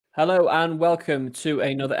Hello and welcome to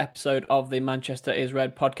another episode of the Manchester is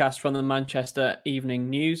Red podcast from the Manchester Evening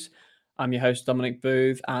News. I'm your host, Dominic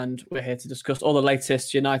Booth, and we're here to discuss all the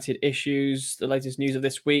latest United issues, the latest news of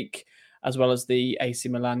this week, as well as the AC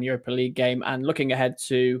Milan Europa League game, and looking ahead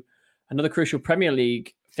to another crucial Premier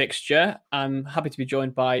League fixture. I'm happy to be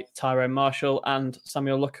joined by Tyrone Marshall and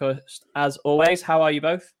Samuel Luckhurst, as always. How are you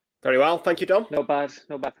both? Very well, thank you, Dom. Not bad,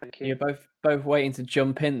 thank you. You're both waiting to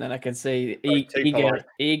jump in. Then I can see Too polite.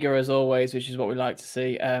 eager as always, which is what we like to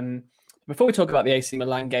see. Before we talk about the AC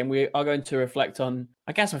Milan game, we are going to reflect on,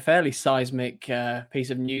 I guess, a fairly seismic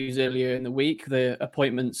piece of news earlier in the week: the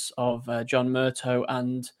appointments of John Murtough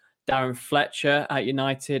and Darren Fletcher at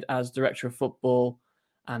United as director of football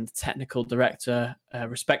and technical director,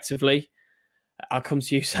 respectively. I'll come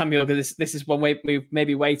to you, Samuel, because this is one way we've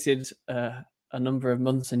maybe waited a number of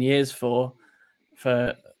months and years for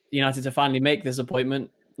United to finally make this appointment.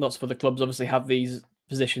 Lots of other clubs obviously have these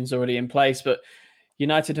positions already in place, but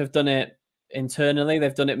United have done it internally.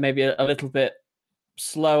 They've done it maybe a little bit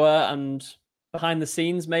slower and behind the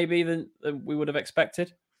scenes maybe than we would have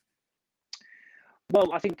expected.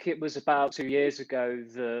 Well, I think it was about 2 years ago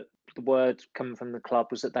that the word coming from the club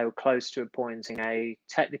was that they were close to appointing a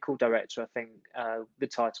technical director. I think the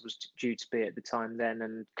title was due to be at the time then,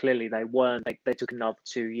 and clearly they weren't. They took another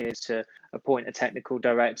 2 years to appoint a technical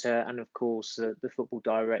director, and of course the football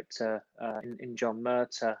director in John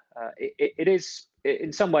Murtough. It is.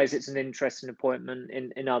 In some ways, it's an interesting appointment.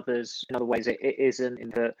 In other ways, it isn't.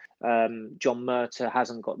 In that John Murtough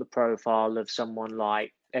hasn't got the profile of someone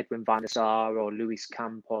like Edwin van der Sar or Luis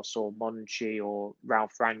Campos or Monchi or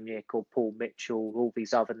Ralph Rangnick or Paul Mitchell, all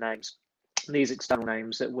these other names, these external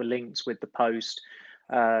names that were linked with the post,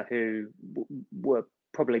 who were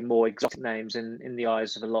probably more exotic names in the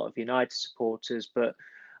eyes of a lot of United supporters. But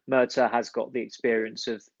Murtough has got the experience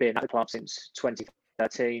of being at the club since 2013.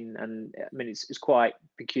 And I mean, it's quite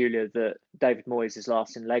peculiar that David Moyes'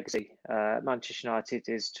 lasting legacy at Manchester United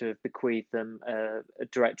is to have bequeathed them a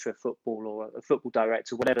director of football or a football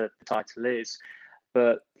director, whatever the title is.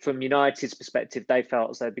 But from United's perspective, they felt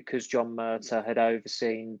as though because John Murtough had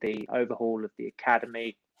overseen the overhaul of the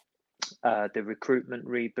academy, the recruitment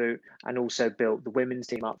reboot, and also built the women's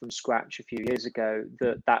team up from scratch a few years ago,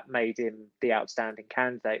 that made him the outstanding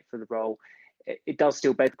candidate for the role. It does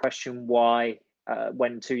still beg the question why,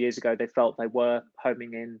 when 2 years ago they felt they were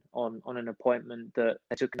homing in on an appointment, that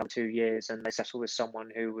they took another 2 years and they settled with someone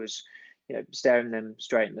who was, staring them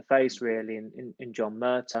straight in the face, really, in John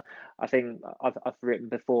Murtough. I think I've written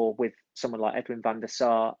before with someone like Edwin van der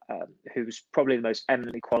Sar, who's probably the most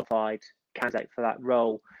eminently qualified candidate for that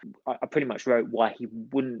role. I pretty much wrote why he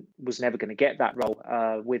was never going to get that role.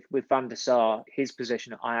 With Van der Sar, his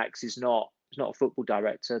position at Ajax is not a football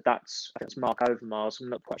director. I think that's Mark Overmars. I'm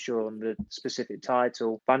not quite sure on the specific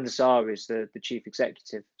title. Van der Sar is the chief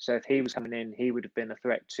executive. So if he was coming in, he would have been a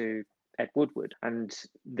threat to Ed Woodward. And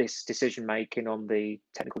this decision making on the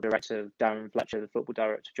technical director, Darren Fletcher, the football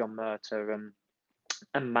director, John Murtough,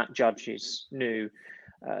 and Matt Judge's new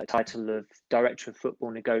title of Director of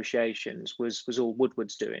Football Negotiations was all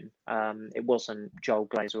Woodward's doing. It wasn't Joel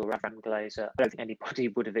Glazer or Ravram Glazer. I don't think anybody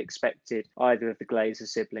would have expected either of the Glazer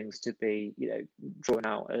siblings to be, drawing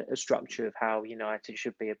out a structure of how United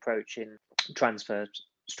should be approaching transfer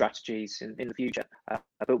strategies in the future.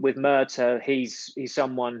 But with Murtough, he's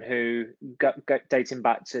someone who, dating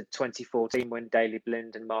back to 2014 when Daley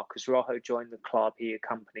Blind and Marcus Rojo joined the club, he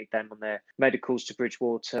accompanied them on their medicals to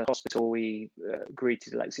Bridgewater Hospital. He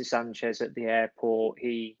greeted Alexis Sanchez at the airport.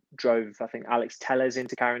 He drove, I think, Alex Telles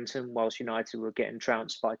into Carrington whilst United were getting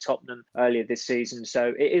trounced by Tottenham earlier this season.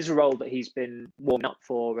 So it is a role that he's been warming up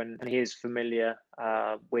for, and he is familiar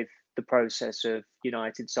with the process of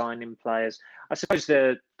United signing players. I suppose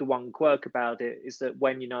the one quirk about it is that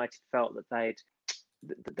when United felt that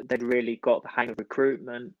they'd really got the hang of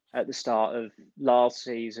recruitment at the start of last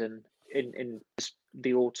season, in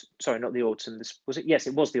the autumn, sorry, not the autumn. Yes,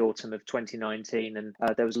 it was the autumn of 2019, and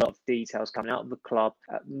there was a lot of details coming out of the club.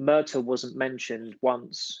 Murtough wasn't mentioned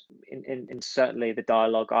once in certainly the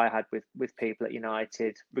dialogue I had with people at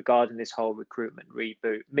United regarding this whole recruitment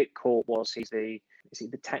reboot. Mick Court is he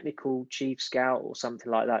the technical chief scout or something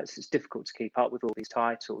like that? It's difficult to keep up with all these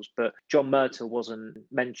titles, but John Murtough wasn't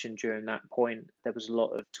mentioned during that point. There was a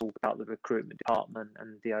lot of talk about the recruitment department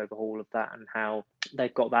and the overhaul of that and how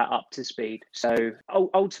they've got that up to speed. So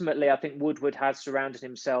ultimately, I think Woodward has surrounded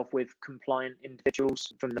himself with compliant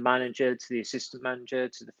individuals, from the manager to the assistant manager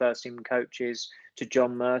to the first team coaches, to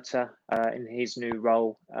John Murtough in his new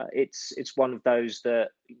role. It's one of those that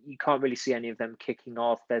you can't really see any of them kicking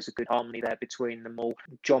off. There's a good harmony there between them all.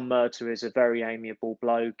 John Murtough is a very amiable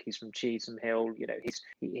bloke. He's from Cheetham Hill. You know,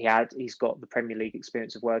 he's got the Premier League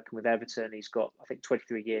experience of working with Everton. He's got, I think,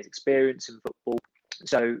 23 years experience in football.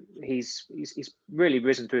 So he's really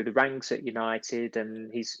risen through the ranks at United,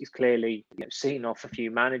 and he's clearly, you know, seen off a few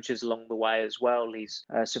managers along the way as well. He's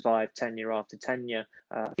survived tenure after tenure.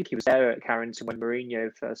 I think he was there at Carrington when Mourinho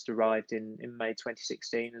first arrived in May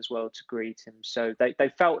 2016 as well to greet him. So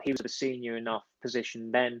they felt he was at a senior enough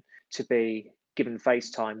position then to be given face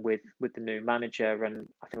time with the new manager. And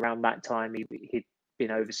I think around that time he'd been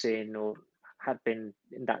overseeing, or had been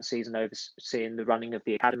in that season overseeing the running of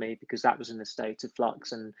the academy, because that was in a state of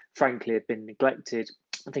flux and frankly had been neglected.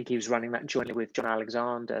 I think he was running that jointly with John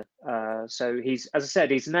Alexander. So he's, as I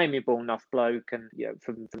said, he's an amiable enough bloke, and you know,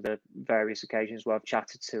 from the various occasions where I've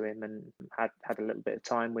chatted to him and had a little bit of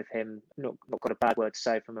time with him, not got a bad word to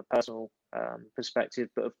say from a personal perspective,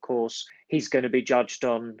 but of course he's going to be judged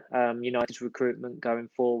on United's recruitment going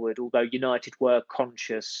forward, although United were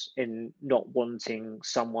conscious in not wanting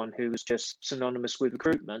someone who was just synonymous with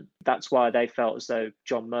recruitment. That's why they felt as though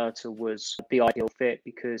John Murtough was the ideal fit,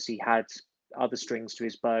 because he had other strings to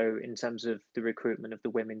his bow in terms of the recruitment of the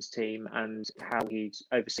women's team and how he'd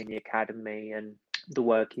overseen the academy and the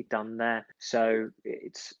work he'd done there. So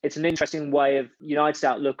it's an interesting way of United's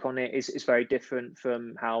outlook on it is very different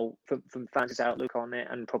from fans' outlook on it,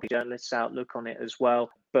 and probably journalists' outlook on it as well.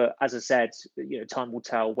 But as I said, you know, time will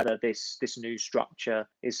tell whether this new structure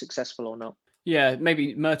is successful or not. Yeah,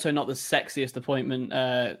 maybe Murtough not the sexiest appointment,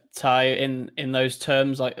 Ty, in those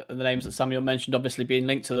terms, like the names that Samuel mentioned, obviously being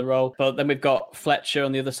linked to the role. But then we've got Fletcher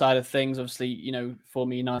on the other side of things. Obviously, you know,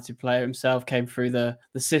 former United player himself, came through the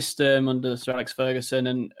system under Sir Alex Ferguson,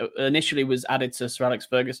 and initially was added to Ole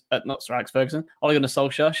Gunnar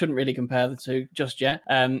Solskjaer. Shouldn't really compare the two just yet.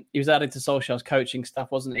 He was added to Solskjaer's coaching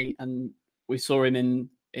staff, wasn't he? And we saw him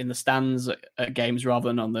in the stands at games rather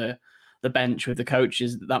than on the bench with the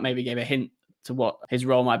coaches. That maybe gave a hint to what his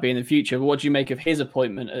role might be in the future. But what do you make of his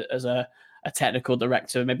appointment as a technical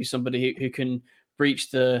director, maybe somebody who can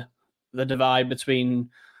breach the divide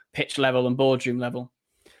between pitch level and boardroom level?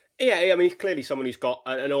 Yeah, I mean, he's clearly someone who's got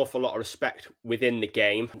an awful lot of respect within the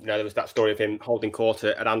game. You know, there was that story of him holding court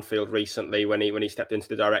at Anfield recently when he stepped into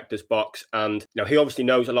the director's box, and you know, he obviously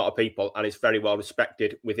knows a lot of people and is very well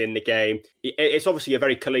respected within the game. It's obviously a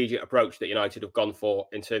very collegiate approach that United have gone for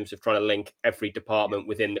in terms of trying to link every department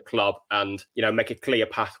within the club and, you know, make a clear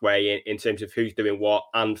pathway in terms of who's doing what,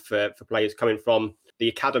 and for players coming from the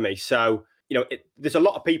academy. So, you know, there's a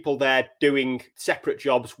lot of people there doing separate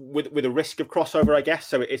jobs with a risk of crossover, I guess.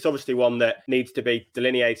 So it's obviously one that needs to be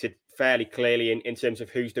delineated fairly clearly in terms of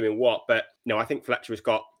who's doing what. But, you know, I think Fletcher has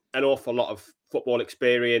got an awful lot of football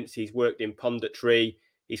experience. He's worked in punditry.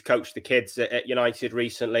 He's coached the kids at United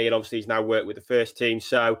recently, and obviously he's now worked with the first team.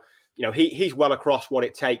 So, you know, he's well across what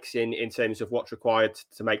it takes in terms of what's required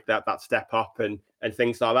to make that step up and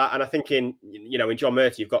things like that. And I think in John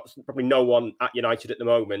Murtough, you've got probably no one at United at the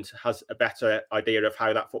moment has a better idea of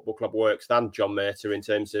how that football club works than John Murtough in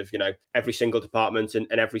terms of, you know, every single department and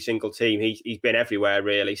every single team. He's been everywhere,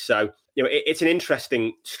 really. So, you know, it's an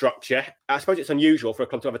interesting structure. I suppose it's unusual for a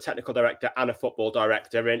club to have a technical director and a football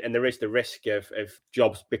director, and there is the risk of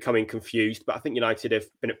jobs becoming confused. But I think United have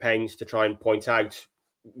been at pains to try and point out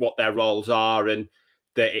what their roles are, and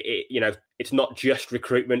that it's not just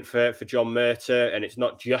recruitment for John Murtough, and it's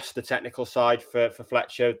not just the technical side for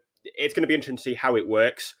Fletcher. It's going to be interesting to see how it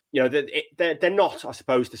works. You know, they're not, I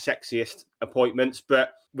suppose, the sexiest appointments,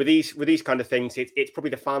 but with these kind of things, it's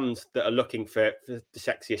probably the fans that are looking for the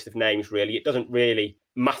sexiest of names. Really, it doesn't really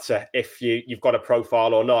matter if you've got a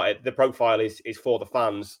profile or not. The profile is for the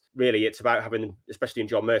fans. Really, it's about having, especially in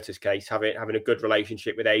John Murtough's case, having a good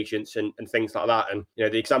relationship with agents and things like that. And you know,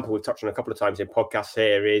 the example we've touched on a couple of times in podcasts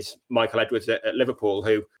here is Michael Edwards at Liverpool,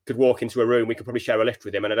 who could walk into a room, we could probably share a lift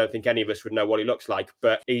with him, and I don't think any of us would know what he looks like.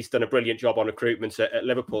 But he's done a brilliant job on recruitment at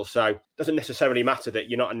Liverpool. So it doesn't necessarily matter that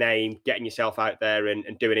you're not a name getting yourself out there and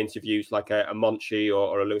doing interviews like a Monchi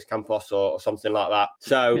or a Luis Campos or something like that.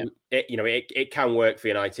 So yeah. It can work for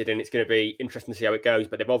United, and it's going to be interesting to see how it goes.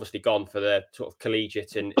 But they've obviously gone for the sort of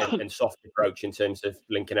collegiate and soft approach in terms of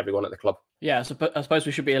linking everyone at the club. Yeah, so I suppose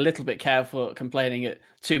we should be a little bit careful complaining at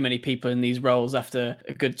too many people in these roles after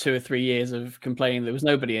a good 2 or 3 years of complaining there was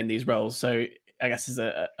nobody in these roles. So I guess there's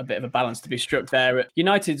a bit of a balance to be struck there.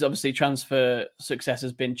 United's obviously transfer success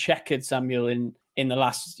has been checkered, Samuel, in in the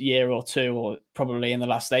last year or two, or probably in the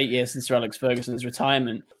last 8 years since Sir Alex Ferguson's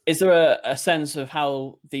retirement. Is there a sense of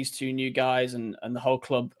how these two new guys and the whole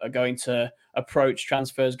club are going to approach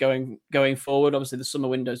transfers going forward? Obviously, the summer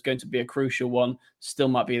window is going to be a crucial one. Still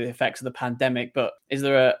might be the effects of the pandemic, but is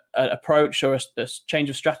there an approach or a change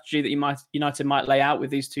of strategy that United might lay out with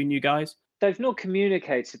these two new guys? They've not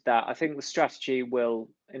communicated that. I think the strategy will,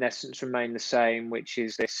 in essence, remain the same, which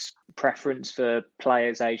is this preference for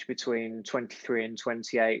players aged between 23 and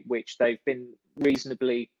 28, which they've been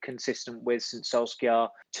reasonably consistent with since Solskjaer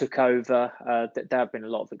took over. There have been a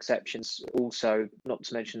lot of exceptions also, not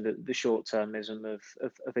to mention the short-termism of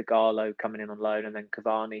Ighalo coming in on loan and then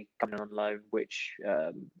Cavani coming in on loan, which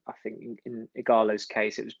I think in Ighalo's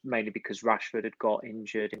case, it was mainly because Rashford had got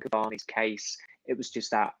injured. In Cavani's case, it was just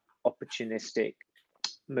that opportunistic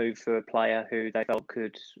move for a player who they felt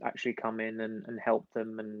could actually come in and help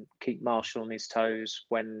them and keep Martial on his toes,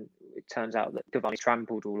 when it turns out that Cavani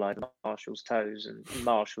trampled all over Martial's toes, and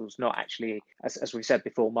Martial's not actually, as we said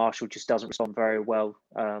before, Martial just doesn't respond very well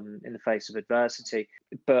in the face of adversity.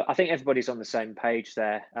 But I think everybody's on the same page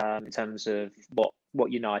there in terms of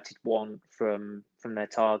what United want from their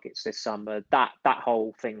targets this summer. That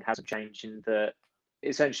whole thing hasn't changed, in that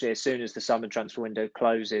essentially, as soon as the summer transfer window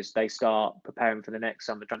closes, they start preparing for the next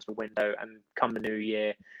summer transfer window, and come the new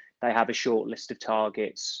year, they have a short list of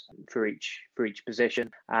targets for each position,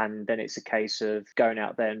 and then it's a case of going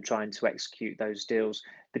out there and trying to execute those deals.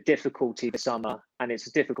 The difficulty this summer, and it's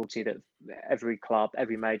a difficulty that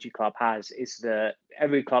every major club has, is that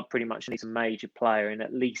every club pretty much needs a major player in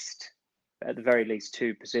at the very least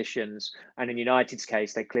two positions. And in United's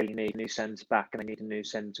case, they clearly need a new centre back and they need a new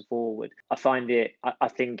centre forward. I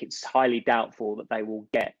think it's highly doubtful that they will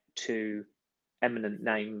get two eminent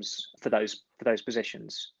names for those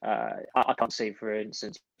positions. I can't see, for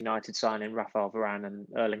instance, United signing Rafael Varane and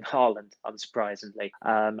Erling Haaland, unsurprisingly,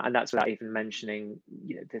 and that's without even mentioning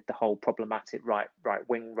the whole problematic right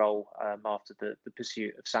wing role after the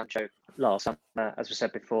pursuit of Sancho last summer. As we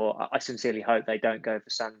said before, I sincerely hope they don't go for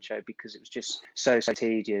Sancho, because it was just so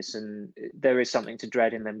tedious, and there is something to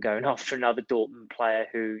dread in them going after another Dortmund player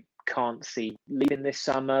who can't see leaving this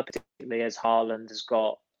summer, particularly as Haaland has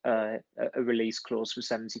got a release clause for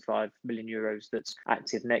 75 million euros that's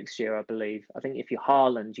active next year, I believe. I think if you're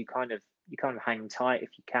Haaland, you kind of hang tight if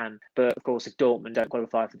you can. But of course, if Dortmund don't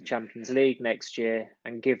qualify for the Champions League next year,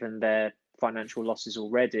 and given their financial losses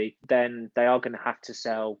already, then they are going to have to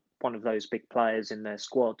sell one of those big players in their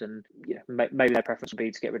squad. And maybe their preference would be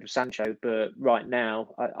to get rid of Sancho. But right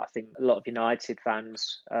now, I think a lot of United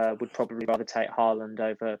fans would probably rather take Haaland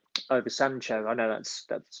over Sancho. I know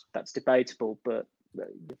that's debatable, but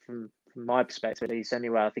from my perspective, at least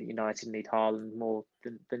anyway, I think United need Haaland more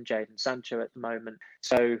than Jadon Sancho at the moment.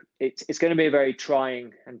 So it's going to be a very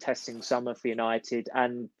trying and testing summer for United.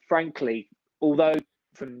 And frankly, although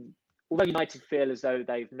United feel as though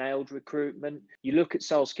they've nailed recruitment, you look at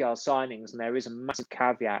Solskjaer's signings and there is a massive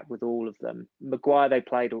caveat with all of them. Maguire, they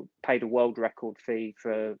paid a world record fee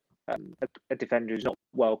for a defender who's not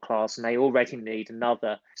world class, and they already need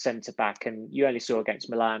another centre back. And you only saw against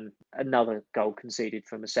Milan another goal conceded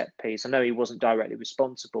from a set piece. I know he wasn't directly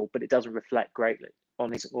responsible, but it doesn't reflect greatly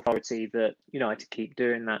on his authority that United keep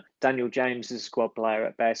doing that. Daniel James is a squad player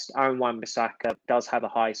at best. Aaron Wan-Bissaka does have a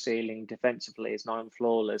high ceiling. Defensively, is nigh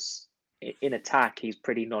flawless. In attack, he's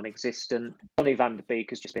pretty non-existent. Donny van de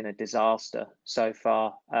Beek has just been a disaster so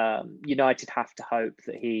far. United have to hope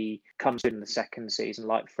that he comes in the second season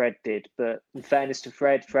like Fred did. But in fairness to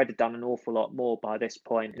Fred had done an awful lot more by this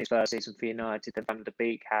point in his first season for United than Van de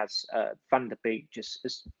Beek has. Van de Beek just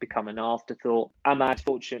has become an afterthought. Ahmad,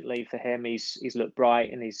 fortunately for him, he's looked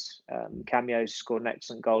bright in his cameos, scored an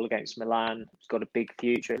excellent goal against Milan. He's got a big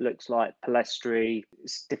future, it looks like. Pellistri,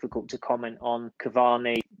 it's difficult to comment on.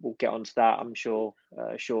 Cavani, we'll get onto that, I'm sure,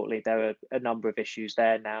 shortly. There are a number of issues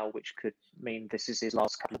there now, which could mean this is his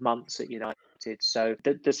last couple of months at United. So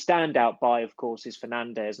the standout buy, of course, is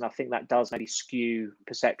Fernandes, and I think that does maybe skew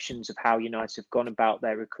perceptions of how United have gone about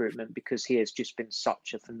their recruitment, because he has just been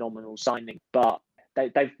such a phenomenal signing. But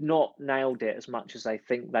they've not nailed it as much as they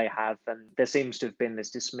think they have, and there seems to have been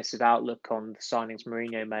this dismissive outlook on the signings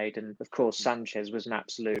Mourinho made. And of course, Sanchez was an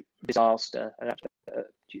absolute disaster, and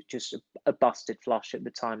just a busted flush at the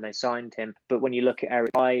time they signed him. But when you look at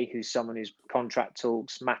Eric Bailly, who's someone who's contract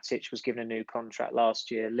talks, Matic was given a new contract last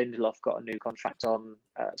year, Lindelof got a new contract on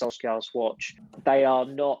Solskjaer's watch. They are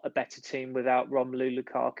not a better team without Romelu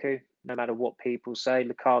Lukaku. No matter what people say,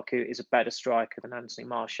 Lukaku is a better striker than Anthony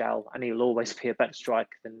Martial, and he will always be a better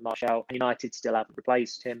striker than Martial. United still haven't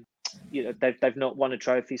replaced him. they've not won a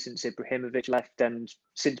trophy since Ibrahimovic left, and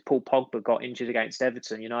since Paul Pogba got injured against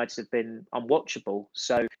Everton, United have been unwatchable.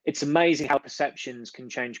 So it's amazing how perceptions can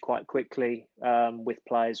change quite quickly with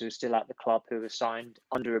players who are still at the club who were signed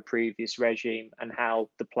under a previous regime, and how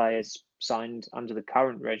the players signed under the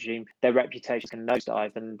current regime, their reputations can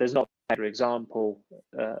nosedive. And there's not a better example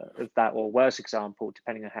of that, or worse example,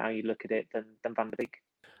 depending on how you look at it, than Van der Beek.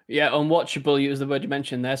 Yeah, unwatchable was the word you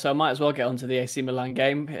mentioned there. So I might as well get onto the AC Milan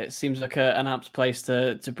game. It seems like an apt place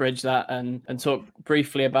to bridge that and talk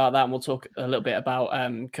briefly about that. And we'll talk a little bit about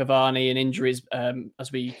Cavani and injuries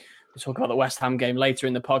as we talk about the West Ham game later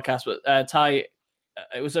in the podcast. But Ty,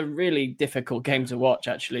 it was a really difficult game to watch,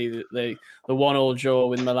 actually. The 1-1 draw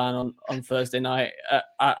with Milan on Thursday night.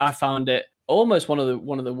 I found it almost one of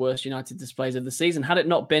the worst United displays of the season. Had it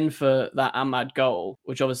not been for that Ahmad goal,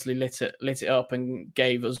 which obviously lit it up and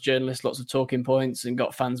gave us journalists lots of talking points and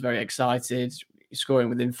got fans very excited, scoring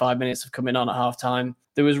within 5 minutes of coming on at half time,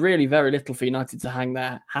 there was really very little for United to hang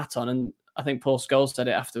their hat on. And I think Paul Scholes said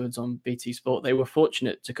it afterwards on BT Sport. They were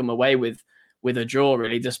fortunate to come away with a draw,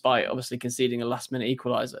 really, despite obviously conceding a last-minute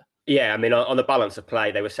equaliser. Yeah, I mean, on the balance of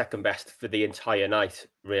play, they were second best for the entire night,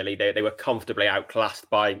 really. They were comfortably outclassed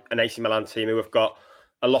by an AC Milan team who have got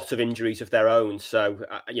a lot of injuries of their own. So,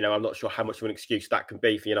 I'm not sure how much of an excuse that can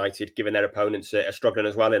be for United, given their opponents are struggling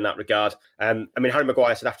as well in that regard. I mean, Harry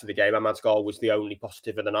Maguire said after the game, Ahmad's goal was the only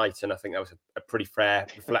positive of the night. And I think that was a pretty fair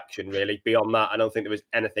reflection, really. Beyond that, I don't think there was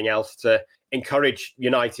anything else to encourage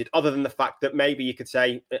United, other than the fact that maybe you could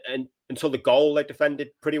say, and until the goal, they defended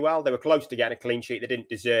pretty well. They were close to getting a clean sheet they didn't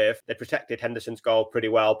deserve. They protected Henderson's goal pretty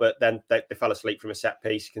well, but then they fell asleep from a set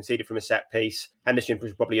piece, conceded from a set piece. Henderson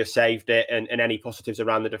would probably have saved it, and any positives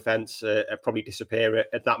around the defence probably disappear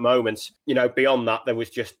at that moment. Beyond that, there was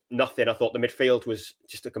just nothing. I thought the midfield was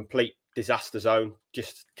just a complete disaster zone,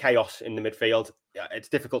 just chaos in the midfield. It's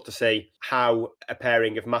difficult to see how a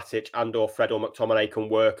pairing of Matic and or Fred or McTominay can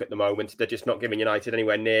work at the moment. They're just not giving United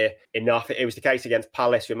anywhere near enough. It was the case against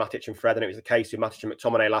Palace with Matic and Fred, and it was the case with Matic and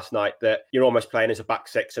McTominay last night, that you're almost playing as a back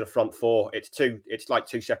six and a front four. It's like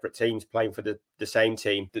two separate teams playing for the same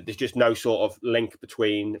team. There's just no sort of link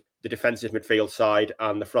between the defensive midfield side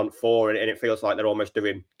and the front four, and it feels like they're almost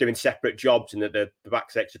doing separate jobs, and that the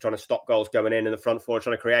back six are trying to stop goals going in and the front four are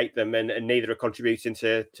trying to create them, and neither are contributing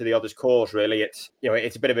to the other's cause, really.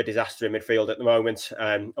 It's a bit of a disaster in midfield at the moment.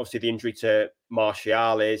 Obviously the injury to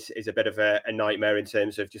Martial is a bit of a nightmare in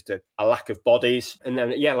terms of just a lack of bodies. And then,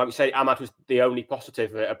 like we say, Ahmad was the only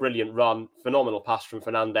positive. A brilliant run, phenomenal pass from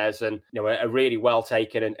Fernandes, and a really well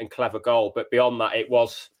taken and clever goal. But beyond that, it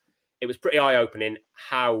was pretty eye-opening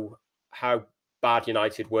how bad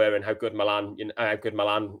United were and how good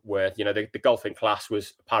Milan were. The golfing class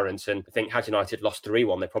was apparent, and I think had United lost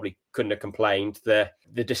 3-1, they probably couldn't have complained. The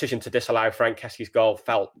decision to disallow Frank Kessy's goal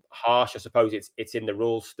felt harsh. I suppose it's in the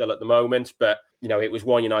rules still at the moment, but it was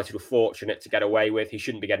one United were fortunate to get away with. He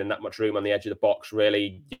shouldn't be getting that much room on the edge of the box,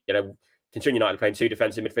 really. Considering United playing two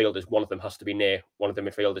defensive midfielders, one of them has to be near one of the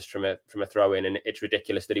midfielders from a throw-in, and it's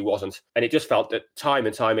ridiculous that he wasn't. And it just felt that time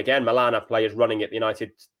and time again, Milan have players running at the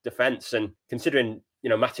United defence, and considering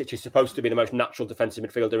Matic is supposed to be the most natural defensive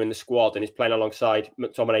midfielder in the squad and is playing alongside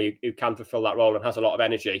McTominay, who can fulfil that role and has a lot of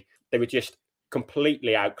energy, they were just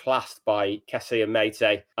completely outclassed by Kessie and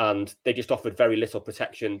Meite, and they just offered very little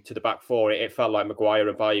protection to the back four. It felt like Maguire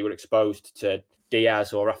and Bailly were exposed to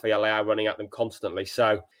Diaz or Rafael Leao running at them constantly.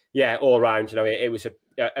 So, yeah, all round, it was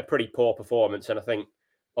a pretty poor performance. And I think,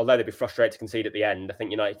 although they'd be frustrated to concede at the end, I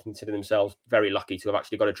think United consider themselves very lucky to have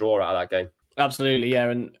actually got a draw out of that game. Absolutely, yeah.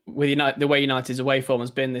 And with United, the way United's away form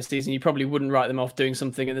has been this season, you probably wouldn't write them off doing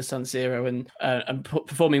something in the San Siro and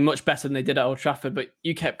performing much better than they did at Old Trafford. But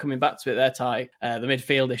you kept coming back to it there, Ty, the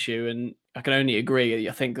midfield issue. And I can only agree.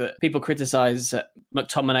 I think that people criticise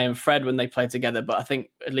McTominay and Fred when they play together, but I think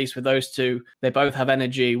at least with those two, they both have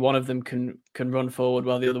energy. One of them can run forward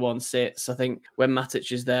while the other one sits. I think when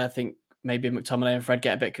Matic is there, I think maybe McTominay and Fred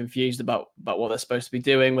get a bit confused about what they're supposed to be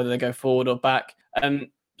doing, whether they go forward or back.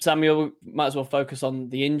 Samuel, might as well focus on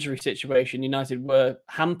the injury situation. United were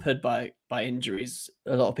hampered by injuries.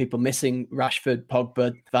 A lot of people missing: Rashford,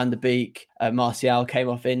 Pogba, Van der Beek, Martial came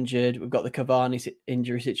off injured. We've got the Cavani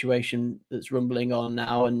injury situation that's rumbling on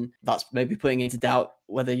now, and that's maybe putting into doubt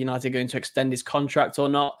whether United are going to extend his contract or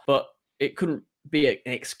not. But it couldn't be an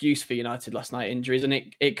excuse for United last night, injuries, and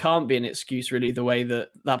it can't be an excuse, really, the way that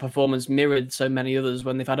performance mirrored so many others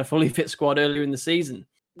when they've had a fully fit squad earlier in the season.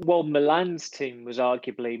 Well, Milan's team was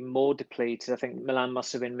arguably more depleted. I think Milan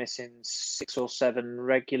must have been missing 6 or 7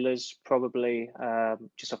 regulars, probably,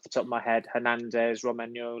 just off the top of my head. Hernandez,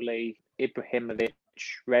 Romagnoli, Ibrahimovic,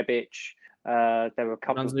 Rebic. There were a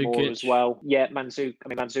couple of more as well. Yeah,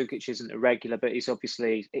 Mandzukic isn't a regular, but he's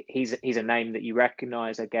obviously he's a name that you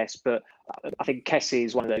recognise, I guess. But I think Kessie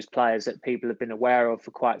is one of those players that people have been aware of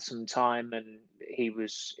for quite some time, and he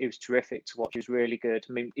was terrific to watch. He was really good.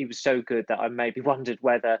 I mean, he was so good that I maybe wondered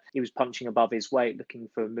whether he was punching above his weight, looking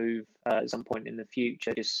for a move at some point in the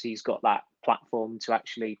future. Just he's got that platform to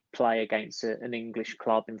actually play against an English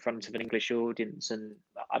club in front of an English audience, and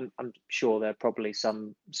I'm sure there are probably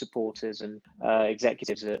some supporters and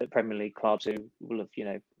executives at Premier League clubs who will have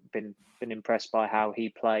been impressed by how he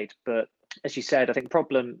played. But as you said, I think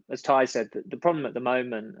problem, as Ty said, the problem at the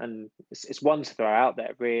moment, and it's one to throw out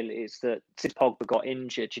there really, is that since Pogba got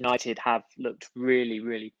injured, United have looked really,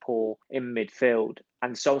 really poor in midfield,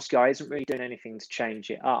 and Solskjaer isn't really doing anything to change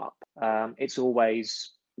it up. It's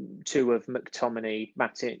always two of McTominay,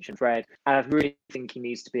 Matic and Fred, and I really think he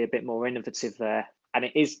needs to be a bit more innovative there. And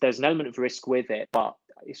there's an element of risk with it, but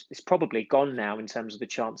it's probably gone now in terms of the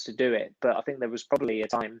chance to do it. But I think there was probably a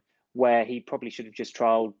time where he probably should have just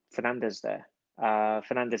trialled Fernandes there.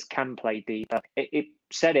 Fernandes can play deep. It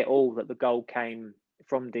said it all that the goal came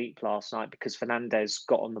from deep last night because Fernandes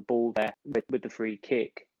got on the ball there with the free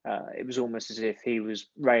kick. It was almost as if he was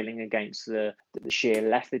railing against the sheer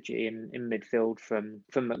lethargy in midfield from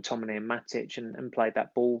McTominay and Matic and played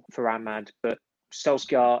that ball for Ahmad. But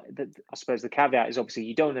Solskjaer, I suppose the caveat is obviously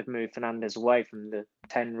you don't have to move Fernandes away from the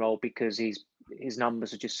 10 role because his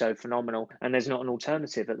numbers are just so phenomenal, and there's not an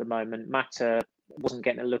alternative at the moment. Mata wasn't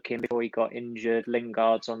getting a look in before he got injured.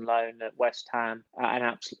 Lingard's on loan at West Ham,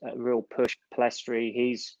 a real push. Pellistri,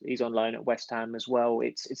 he's on loan at West Ham as well.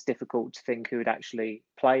 It's difficult to think who would actually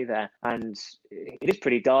play there, and it is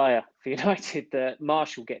pretty dire for United that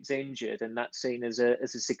Martial gets injured, and that's seen as a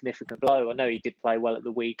significant blow. I know he did play well at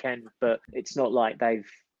the weekend, but it's not like they've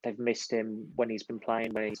missed him when he's been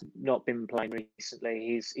playing, when he's not been playing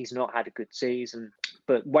recently. He's not had a good season.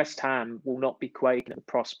 But West Ham will not be quaking at the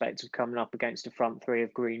prospect of coming up against a front three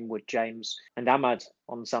of Greenwood, James and Ahmad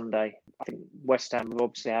on Sunday. I think West Ham are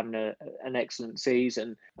obviously having an excellent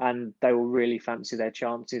season, and they will really fancy their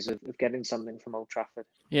chances of getting something from Old Trafford.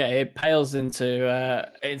 Yeah, it pales into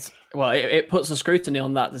it puts a scrutiny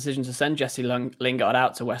on that decision to send Jesse Lingard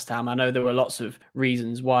out to West Ham. I know there were lots of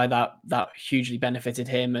reasons why that hugely benefited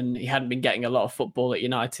him, and he hadn't been getting a lot of football at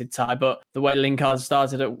United, Ty. But the way Lingard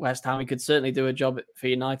started at West Ham, he could certainly do a job for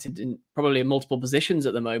United in probably in multiple positions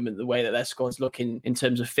at the moment, the way that their squad's looking in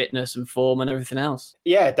terms of fitness and form and everything else.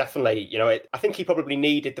 Yeah, definitely. I think he probably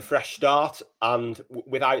needed the fresh start, and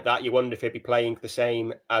without that, you wonder if he'd be playing the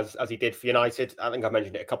same as he did for United. I think I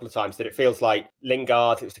mentioned it a couple of times that it feels like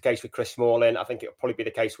Lingard, it was the case with Chris Smalling. I think it'll probably be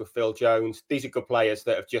the case with Phil Jones. These are good players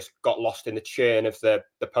that have just got lost in the churn of the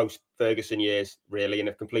post-Ferguson years, really, and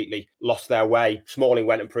have completely lost their way. Smalling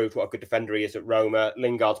went and proved what a good defender he is at Roma.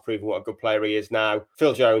 Lingard's proven what a good player he is now.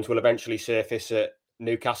 Phil Jones will eventually surface at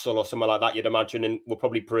Newcastle or somewhere like that, you'd imagine, and will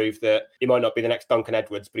probably prove that he might not be the next Duncan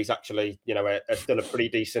Edwards, but he's actually, still a pretty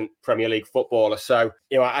decent Premier League footballer. So,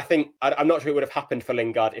 I think I'm not sure it would have happened for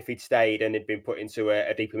Lingard if he'd stayed and had been put into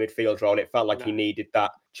a deeper midfield role. It felt like he needed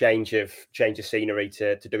that change of scenery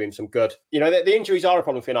to do him some good. The injuries are a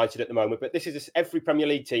problem for United at the moment, but every Premier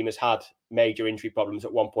League team has had major injury problems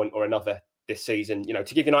at one point or another this season.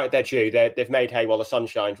 To give United their due, they've made hay while the sun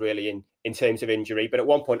shines, really, in terms of injury. But at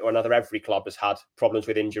one point or another, every club has had problems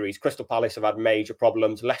with injuries. Crystal Palace have had major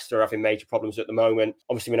problems. Leicester are having major problems at the moment.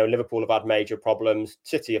 Obviously, we know Liverpool have had major problems.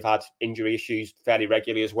 City have had injury issues fairly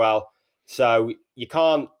regularly as well. So you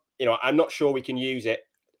can't, I'm not sure we can use it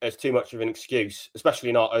as too much of an excuse,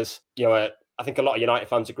 especially not as, I think a lot of United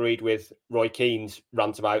fans agreed with Roy Keane's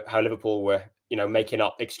rant about how Liverpool were, making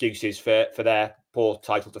up excuses for their poor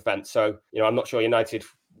title defence. So, I'm not sure United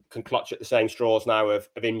can clutch at the same straws now of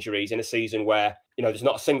injuries in a season where, there's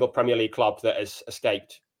not a single Premier League club that has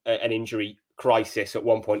escaped an injury crisis at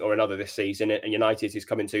one point or another this season, and United is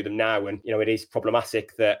coming to them now. And, it is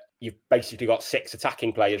problematic that you've basically got 6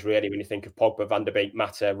 attacking players, really, when you think of Pogba, Van der Beek,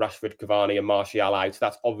 Mata, Rashford, Cavani and Martial out.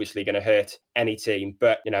 That's obviously going to hurt any team.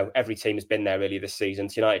 But, every team has been there really this season.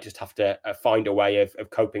 So United just have to find a way of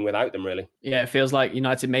coping without them, really. Yeah, it feels like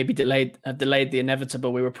United maybe delayed the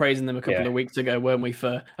inevitable. We were praising them a couple of weeks ago, weren't we,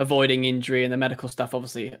 for avoiding injury, and the medical staff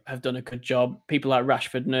obviously have done a good job. People like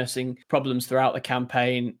Rashford nursing problems throughout the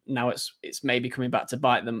campaign. Now it's maybe coming back to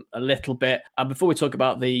bite them a little bit. And before we talk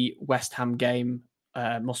about the West Ham game,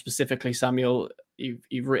 more specifically, Samuel,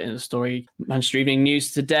 you've written a story, Manchester Evening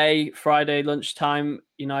News today, Friday lunchtime.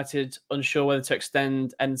 United unsure whether to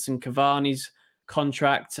extend Edinson Cavani's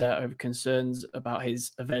contract over concerns about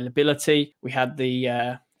his availability. We had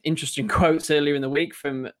the interesting quotes earlier in the week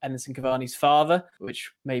from Edinson Cavani's father,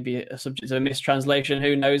 which may be a subject of a mistranslation.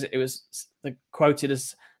 Who knows? It was quoted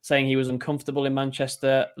as saying he was uncomfortable in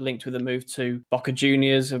Manchester, linked with a move to Boca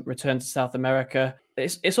Juniors, a return to South America.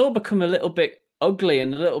 It's all become a little bit ugly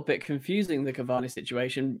and a little bit confusing, the Cavani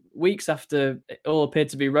situation. Weeks after it all appeared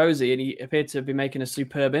to be rosy and he appeared to be making a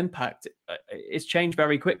superb impact, it's changed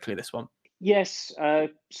very quickly, this one. Yes,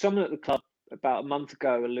 someone at the club about a month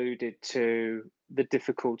ago alluded to the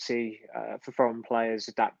difficulty for foreign players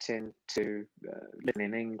adapting to living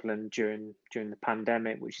in England during the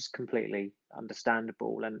pandemic, which is completely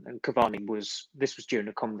understandable. And Cavani this was during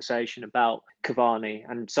a conversation about Cavani,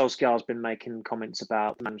 and Solskjaer's been making comments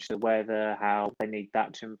about the Manchester weather, how they need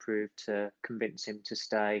that to improve to convince him to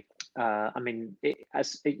stay. I mean,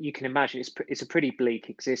 as you can imagine, it's a pretty bleak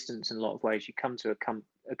existence in a lot of ways. You come to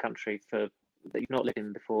a country that you've not lived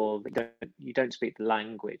in before, you don't speak the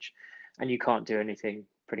language, and you can't do anything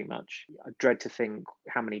pretty much. I dread to think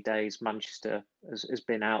how many days Manchester has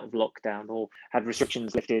been out of lockdown or had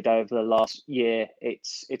restrictions lifted over the last year.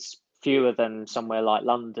 It's fewer than somewhere like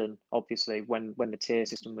London. Obviously, when the tier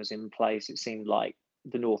system was in place, it seemed like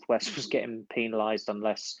the Northwest was getting penalised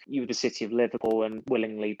unless you were the city of Liverpool and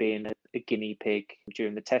willingly being a guinea pig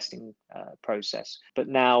during the testing process. But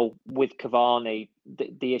now with Cavani,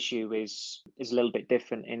 the issue is a little bit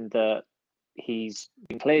different in that he's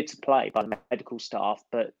been cleared to play by the medical staff,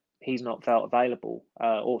 but he's not felt available,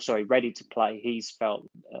 ready to play. He's felt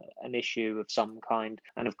an issue of some kind.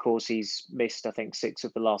 And of course, he's missed, I think, 6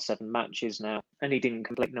 of the last 7 matches now. And he didn't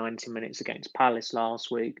complete 90 minutes against Palace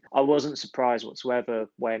last week. I wasn't surprised whatsoever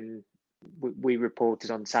when we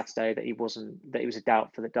reported on Saturday that he was a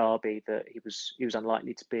doubt for the derby, that he was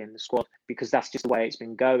unlikely to be in the squad, because that's just the way it's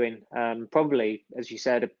been going. Probably, as you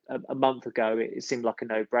said, a month ago, it seemed like a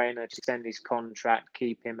no-brainer. Just extend his contract,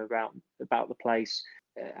 keep him about the place,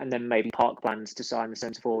 and then maybe park plans to sign the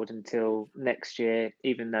centre forward until next year,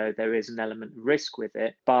 even though there is an element of risk with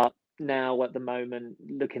it. But now at the moment,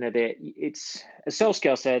 looking at it, it's, as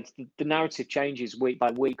Solskjaer said, the narrative changes week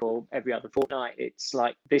by week or every other fortnight. It's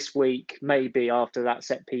like this week, maybe after that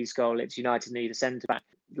set piece goal, it's United need a centre back.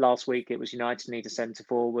 Last week it was United need a centre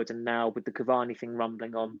forward, and now with the Cavani thing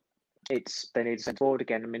rumbling on, they need a centre forward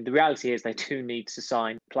again. I mean, the reality is they do need to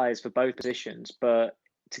sign players for both positions, but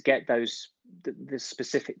to get those the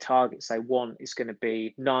specific targets they want is going to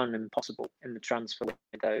be none impossible in the transfer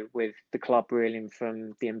window, with the club reeling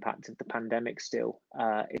from the impact of the pandemic still.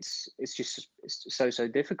 It's so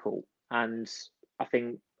difficult. And I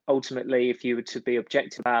think ultimately, if you were to be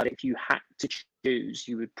objective about it, if you had to choose,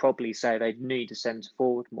 you would probably say they'd need a centre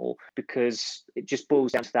forward more, because it just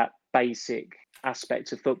boils down to that basic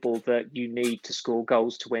aspect of football that you need to score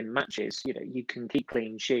goals to win matches. You know, you can keep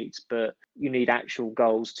clean sheets, but you need actual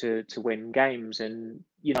goals to win games. And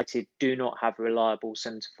United do not have a reliable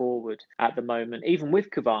centre forward at the moment, even with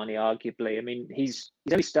Cavani, arguably. I mean, he's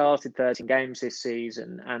only started 13 games this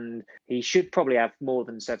season, and he should probably have more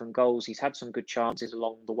than 7 goals. He's had some good chances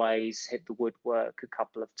along the way. He's hit the woodwork a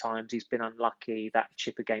couple of times. He's been unlucky. That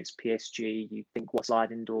chip against PSG, you think what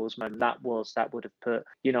sliding doors moment that would have put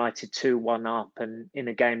United 2-1 up, and in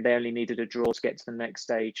a game they only needed a draw to get to the next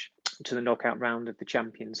stage, to the knockout round of the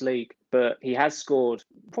Champions League. But he has scored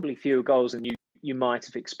probably fewer goals than you might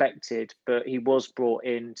have expected, but he was brought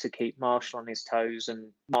in to keep Martial on his toes, and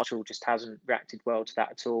Martial just hasn't reacted well to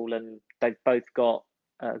that at all. And they've both got,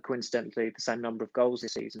 coincidentally, the same number of goals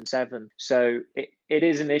this season, 7. So it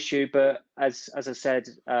is an issue, but as I said,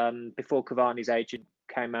 before Cavani's agent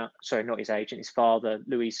came out, sorry, not his agent, his father,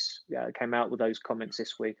 Luis, came out with those comments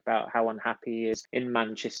this week about how unhappy he is in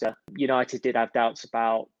Manchester. United did have doubts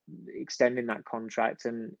about extending that contract,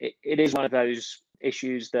 and it is one of those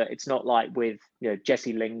issues that it's not like with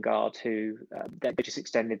Jesse Lingard, who they just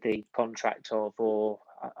extended the contract of, or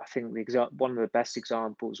I think one of the best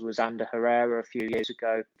examples was Ander Herrera a few years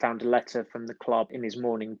ago. Found a letter from the club in his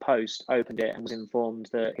Morning Post, opened it, and was informed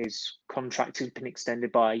that his contract had been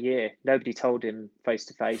extended by a year. Nobody told him face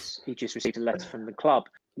to face. He just received a letter from the club,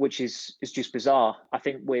 which is just bizarre. I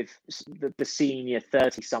think with the senior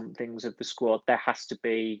 30-somethings of the squad, there has to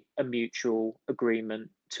be a mutual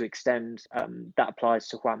agreement to extend. That applies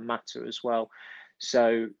to Juan Mata as well.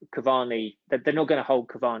 So Cavani, they're not going to hold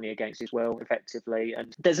Cavani against his will, effectively.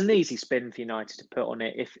 And there's an easy spin for United to put on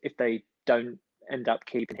it if they don't end up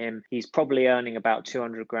keeping him. He's probably earning about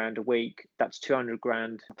 200 grand a week. That's 200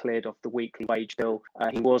 grand cleared off the weekly wage bill.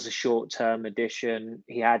 He was a short-term addition.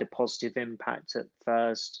 He had a positive impact at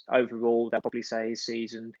first. Overall, they'll probably say his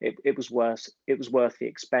season, it was worth the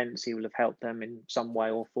expense. He will have helped them in some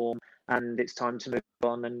way or form. and it's time to move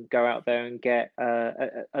on and go out there and get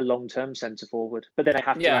a long-term centre forward. But then they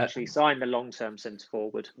have to actually sign the long-term centre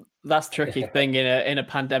forward. That's the tricky thing in a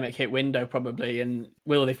pandemic hit window, probably. And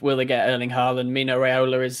will they get Erling Haaland? Mino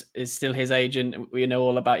Raiola is still his agent. We know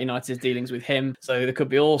all about United's dealings with him, so there could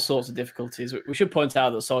be all sorts of difficulties. We should point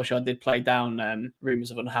out that Solskjaer did play down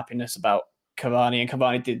rumours of unhappiness about Cavani, and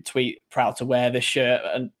Cavani did tweet proud to wear this shirt,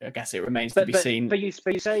 and I guess it remains to be seen. But you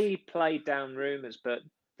say he played down rumours, but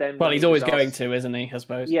then he's always going to, isn't he? I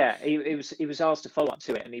suppose. Yeah, he was asked to follow up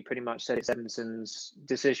to it, and he pretty much said it's Evanson's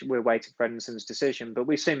decision. We're waiting for Evanson's decision. But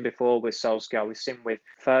we've seen before with Solskjaer, we've seen with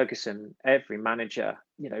Ferguson, every manager,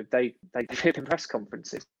 they fib in press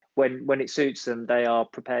conferences. When it suits them, they are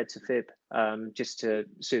prepared to fib just to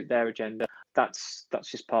suit their agenda. That's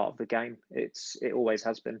just part of the game. It always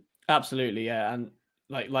has been. Absolutely, yeah. And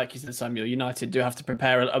like you said, Samuel, United do have to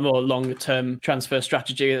prepare a more longer-term transfer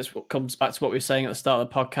strategy. That's what comes back to what we were saying at the start of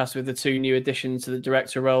the podcast with the two new additions to the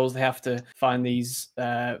director roles. They have to find these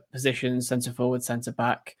positions, centre-forward,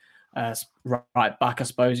 centre-back, right back, I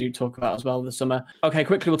suppose you talk about as well this summer. Okay,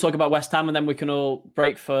 quickly, we'll talk about West Ham, and then we can all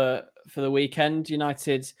break for the weekend.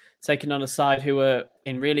 United taking on a side who are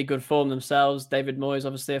in really good form themselves. David Moyes,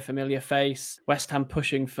 obviously a familiar face. West Ham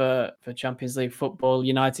pushing for Champions League football.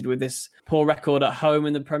 United with this poor record at home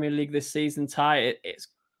in the Premier League this season. It's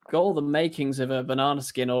got all the makings of a banana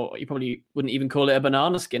skin, or you probably wouldn't even call it a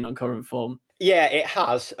banana skin on current form. Yeah, it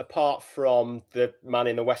has, apart from the man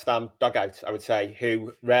in the West Ham dugout, I would say,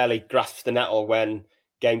 who rarely grasps the nettle when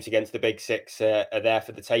games against the Big Six are there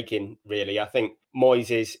for the taking, really. I think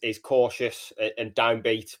Moyes is cautious and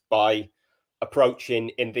downbeat by approaching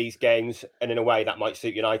in these games, and in a way that might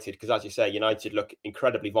suit United, because as you say, United look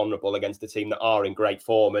incredibly vulnerable against a team that are in great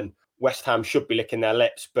form, and West Ham should be licking their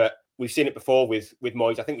lips. But we've seen it before with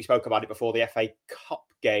Moyes. I think we spoke about it before the FA Cup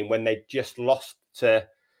game when they just lost to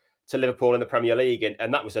Liverpool in the Premier League,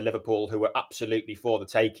 and that was a Liverpool who were absolutely for the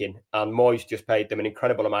taking, and Moyes just paid them an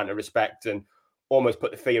incredible amount of respect and almost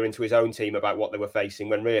put the fear into his own team about what they were facing,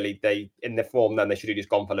 when really in their form then they should have just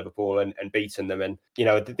gone for Liverpool and beaten them. And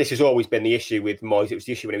this has always been the issue with Moyes. It was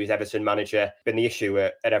the issue when he was Everton manager, been the issue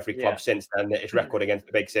at every club since then, that his record against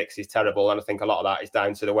the Big Six is terrible. And I think a lot of that is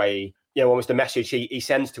down to the way almost the message he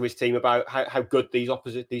sends to his team about how good these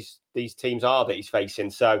teams are that he's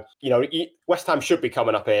facing. So, West Ham should be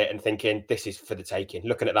coming up here and thinking this is for the taking.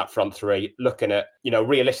 Looking at that front three, looking at,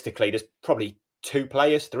 realistically, there's probably 3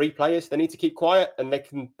 players they need to keep quiet, and they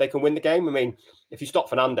can win the game. I mean, if you stop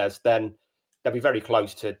Fernandes, then they'll be very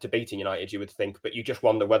close to beating United, you would think. But you just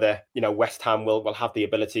wonder whether, West Ham will have the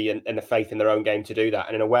ability and the faith in their own game to do that.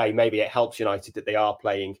 And in a way, maybe it helps United that they are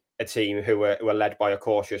playing a team who are led by a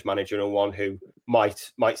cautious manager, and one who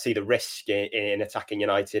might see the risk in attacking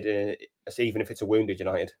United, even if it's a wounded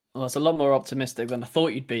United. Well, it's a lot more optimistic than I thought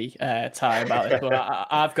you'd be, Ty, about this. But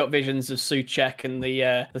I've got visions of Souček and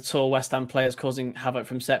the tall West Ham players causing havoc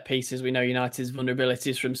from set pieces. We know United's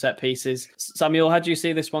vulnerabilities from set pieces. Samuel, how do you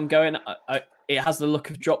see this one going? It has the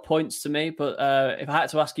look of drop points to me, but if I had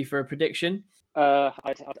to ask you for a prediction,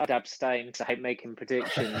 I'd abstain because I hate making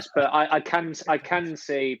predictions. But I can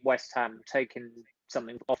see West Ham taking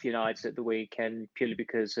something off United at the weekend purely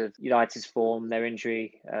because of United's form, their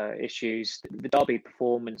injury issues. The Derby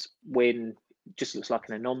performance win just looks like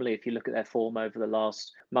an anomaly if you look at their form over the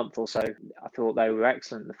last month or so. I thought they were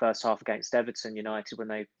excellent in the first half against Everton. United, when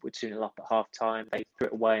they were 2-0 up at half time, they threw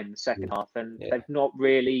it away in the second half, and they've not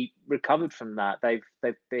really recovered from that.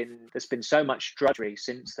 There's been so much drudgery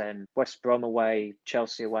since then. West Brom away,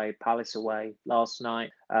 Chelsea away, Palace away last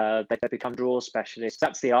night. They've become draw specialists.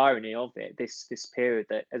 That's the irony of it. This period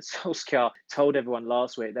that, as Solskjaer told everyone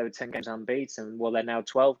last week, they were 10 games unbeaten. Well, they're now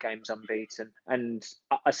 12 games unbeaten, and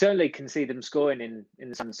I certainly can see them scoring in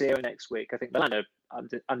the San Siro next week. I think Milan are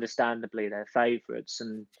understandably their favourites,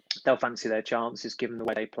 and they'll fancy their chances given the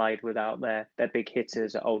way they played without their big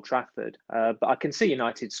hitters at Old Trafford. But I can see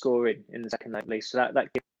United scoring in the second leg, at least, so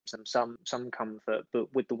that gives them some comfort.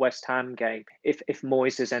 But with the West Ham game, if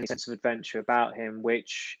Moyes has any sense of adventure about him,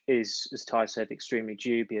 which is, as Ty said, extremely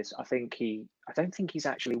dubious, I don't think he's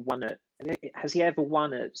actually won it. Has he ever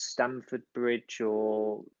won at Stamford Bridge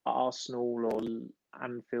or Arsenal or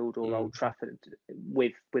Anfield or Old Trafford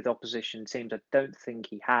with opposition teams? I don't think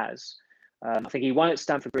he has. I think he won at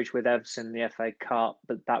Stamford Bridge with Everton in the FA Cup,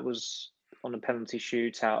 but that was on a penalty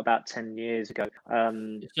shootout about 10 years ago.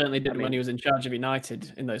 He certainly didn't when he was in charge of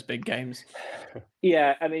United in those big games.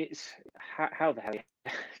 Yeah, I mean, it's how the hell,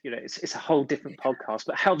 it's a whole different podcast,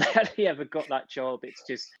 but how the hell he ever got that job? It's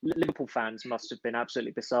just, Liverpool fans must have been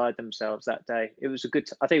absolutely beside themselves that day. I think it was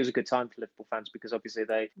a good time for Liverpool fans because obviously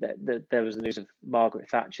there was the news of Margaret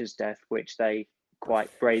Thatcher's death, which they quite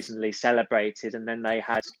brazenly celebrated, and then they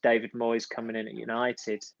had David Moyes coming in at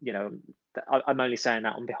United. You know, I'm only saying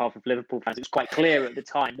that on behalf of Liverpool fans. It was quite clear at the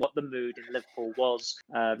time what the mood in Liverpool was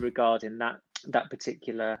regarding that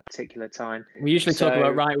particular time. We usually talk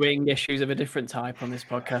about right-wing issues of a different type on this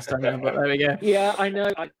podcast, I know, but there we go. Yeah, I know.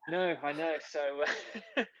 So,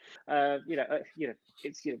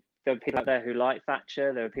 it's there are people out there who like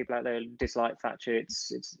Thatcher. There are people out there who dislike Thatcher.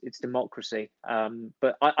 It's democracy.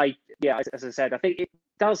 But as I said, I think it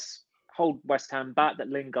does hold West Ham back that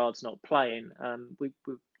Lingard's not playing. We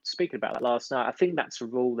were speaking about that last night. I think that's a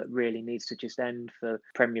rule that really needs to just end for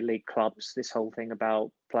Premier League clubs. This whole thing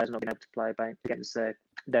about players not being able to play against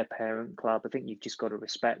their parent club. I think you've just got to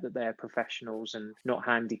respect that they're professionals and not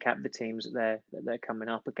handicap the teams that they're coming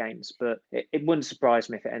up against. But it wouldn't surprise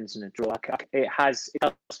me if it ends in a draw. It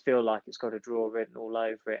does feel like it's got a draw written all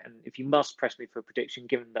over it. And if you must press me for a prediction,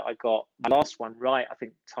 given that I got my last one right, I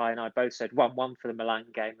think Ty and I both said 1-1 for the Milan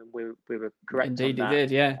game, and we were correct. Indeed, on that. you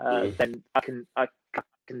did, yeah. Then I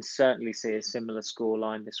can certainly see a similar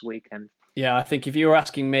scoreline this weekend. Yeah, I think if you were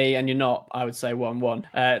asking me and you're not, I would say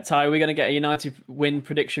 1-1. Ty, are we going to get a United win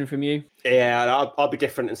prediction from you? Yeah, I'll be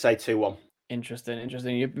different and say 2-1. Interesting.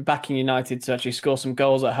 You're backing United to actually score some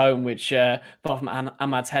goals at home, which, apart from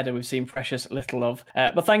Ahmad's header, we've seen precious little of.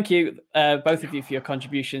 But thank you, both of you, for your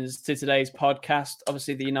contributions to today's podcast.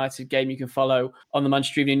 Obviously, the United game you can follow on the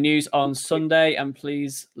Manchester Evening News on Sunday. And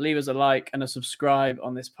please leave us a like and a subscribe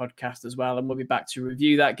on this podcast as well. And we'll be back to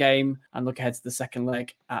review that game and look ahead to the second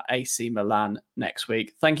leg at AC Milan next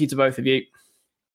week. Thank you to both of you.